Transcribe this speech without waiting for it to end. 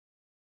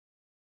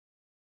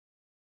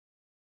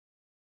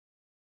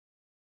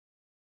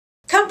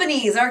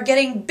Companies are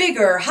getting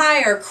bigger,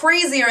 higher,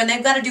 crazier, and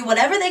they've got to do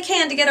whatever they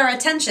can to get our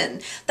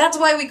attention. That's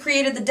why we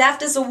created the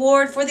DAFTAS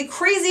Award for the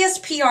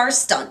craziest PR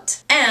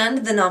stunt.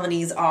 And the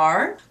nominees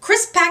are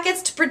crisp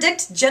packets to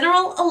predict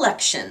general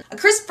election. A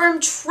crisp firm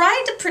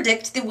tried to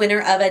predict the winner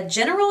of a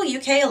general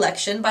UK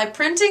election by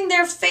printing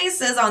their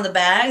faces on the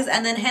bags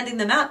and then handing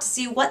them out to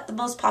see what the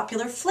most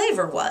popular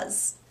flavor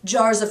was.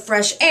 Jars of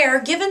fresh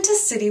air given to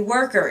city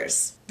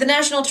workers. The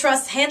National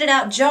Trust handed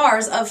out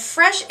jars of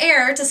fresh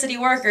air to city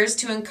workers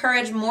to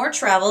encourage more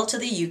travel to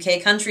the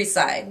UK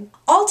countryside.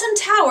 Alton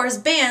Towers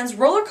bans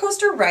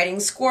Rollercoaster-Riding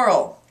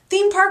Squirrel.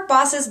 Theme park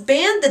bosses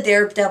banned the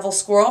daredevil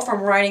squirrel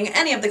from riding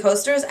any of the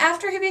coasters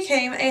after he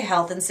became a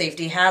health and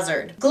safety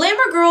hazard.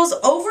 Glamour girls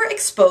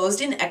overexposed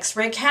in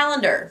X-ray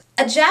calendar.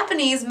 A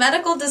Japanese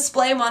medical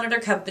display monitor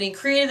company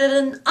created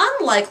an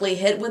unlikely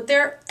hit with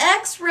their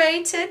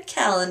X-rated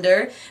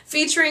calendar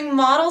featuring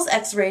models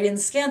X-rayed in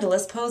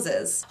scandalous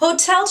poses.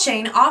 Hotel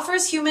chain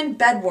offers human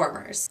bed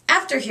warmers.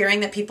 After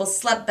hearing that people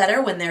slept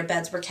better when their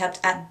beds were kept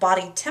at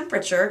body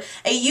temperature,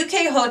 a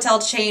UK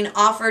hotel chain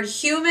offered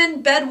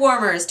human bed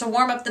warmers to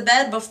warm up the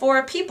bed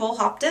before people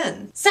hopped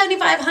in.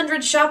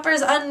 7,500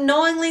 shoppers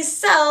unknowingly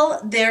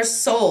sell their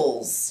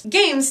souls.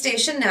 Game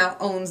Station now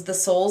owns the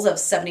souls of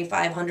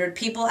 7,500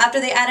 people after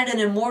they added an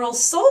immortal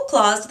soul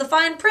clause to the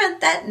fine print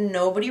that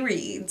nobody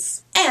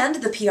reads. And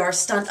the PR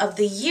stunt of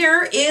the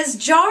year is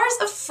jars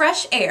of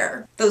fresh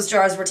air. Those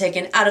jars were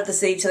taken out of the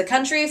city to the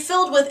country,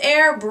 filled with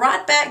air,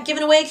 brought back,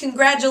 given away.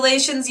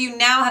 Congratulations, you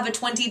now have a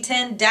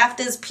 2010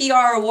 DAFTAS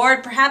PR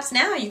award. Perhaps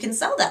now you can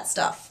sell that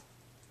stuff.